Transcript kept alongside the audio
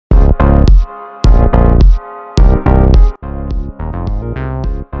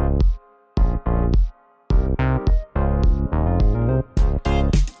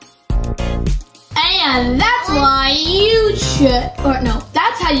And that's why you should, or no,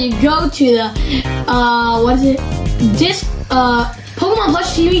 that's how you go to the, what is it? Pokemon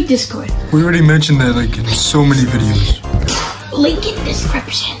Plus TV Discord. We already mentioned that like in so many videos. Link in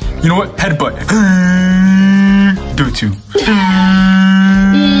description. You know what? Headbutt. Do it too.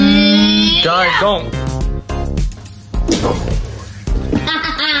 Guys, don't.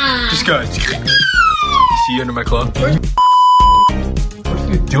 Just go. See you under my club. What are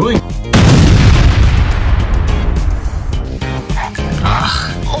you doing?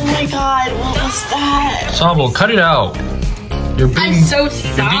 Oh my god, what was that? Sabo, cut it out. I'm so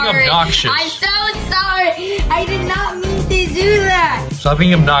sorry. You're being obnoxious. I'm so sorry. I did not mean to do that. Stop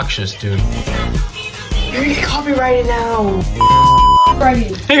being obnoxious, dude. You're gonna get copyrighted now.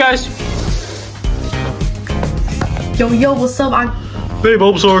 Hey guys. Yo, what's up? Hey,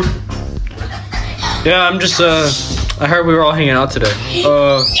 Bulbasaur. Yeah, I'm just, I heard we were all hanging out today.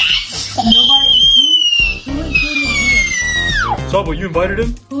 Sabo, you invited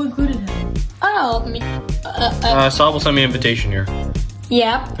him? Who included him? Oh, me. Sabo sent me an invitation here.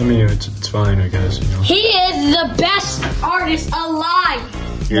 Yep. I mean, it's fine, I guess, you know. He is the best artist alive.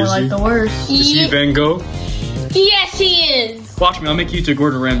 More like the worst. Is he Van Gogh? Yes, he is. Watch me, I'll make you to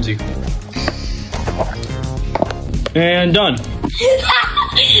Gordon Ramsay. And done.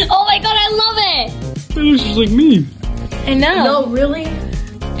 Oh my god, I love it. It looks just like me. I know. No, really?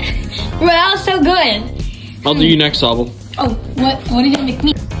 Well, that was so good. I'll do you next, Sabo. Oh, what are you gonna make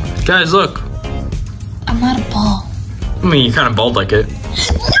me? Guys, look. I'm not a ball. I mean, you kind of bald like it. No!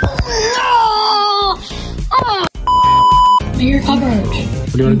 Oh. You're a cockroach.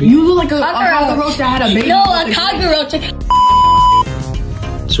 What do you want to be? You look like a cockroach that had a baby. No, a cockroach.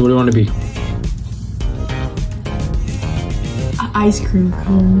 So what do you want to be? Ice cream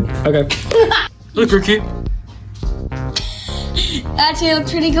cone. Okay. Look, you're cute. Actually, it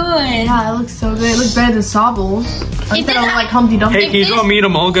looks pretty good. Yeah, it looks so good. It looks better than Sabo's. Instead of like Humpty Dumpty. Hey, can you go meet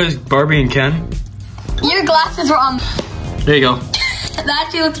them all, guys? Barbie and Ken? Your glasses were on. There you go. That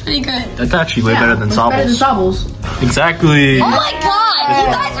actually looks pretty good. That's actually way better than Better than Sabo's. Sabo's. Exactly. Oh my god, you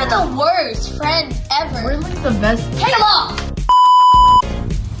guys are the worst friends ever. We're like the best. Take them off.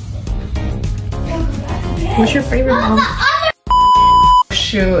 What's your favorite mom?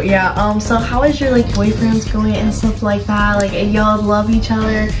 Shoot, yeah. So how is your like boyfriends going and stuff like that? Like y'all love each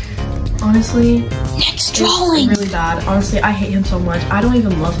other? Honestly, Next drawing. really bad. Honestly, I hate him so much. I don't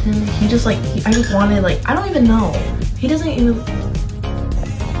even love him. He just like I just wanted like I don't even know. He doesn't even.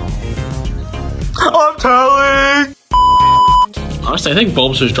 I'm telling. Honestly, I think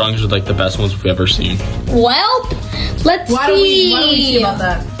Bulbasaur's drawings are like the best ones we've ever seen. Well, let's Why don't we see about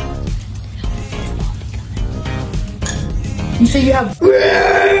that? You say you have.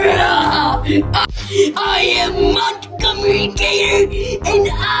 I am Montgomery Gator, and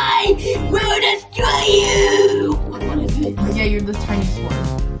I will destroy you. What is it? Yeah, you're the tiniest one.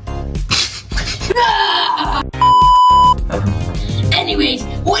 Anyways,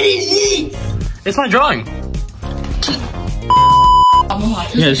 what is it? It's my drawing.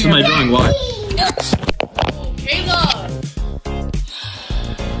 Yeah, this is my drawing. Why? Kayla.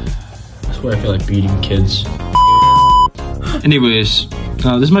 I swear I feel like beating kids. Anyways,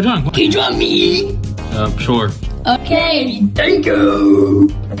 this is my drawing. Can you draw me? Sure. Okay, thank you.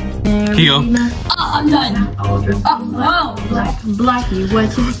 Here you go. Oh, I'm done. Oh, wow. Blackie,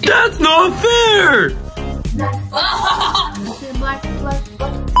 what's his That's not fair! black.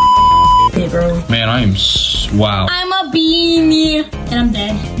 Hey, bro. Man, I am wow. I'm a beanie, and I'm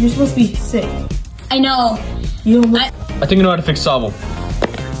dead. You're supposed to be sick. I know. You don't look. I think I know how to fix Sabo.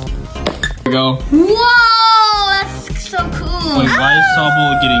 There we go. Whoa, that's so cool. Wait, why is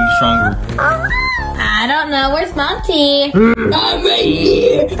Sabo getting stronger? I don't know. Where's Monty? I'm right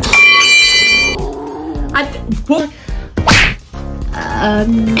here. What?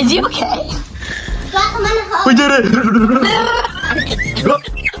 Is he okay? We did it!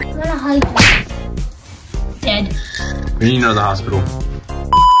 Dead. We need to go to the hospital.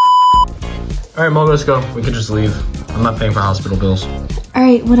 Alright, Mo, let's go. We could just leave. I'm not paying for hospital bills.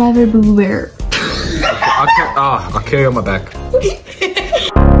 Alright, whatever, Boo Bear. I'll carry on my back.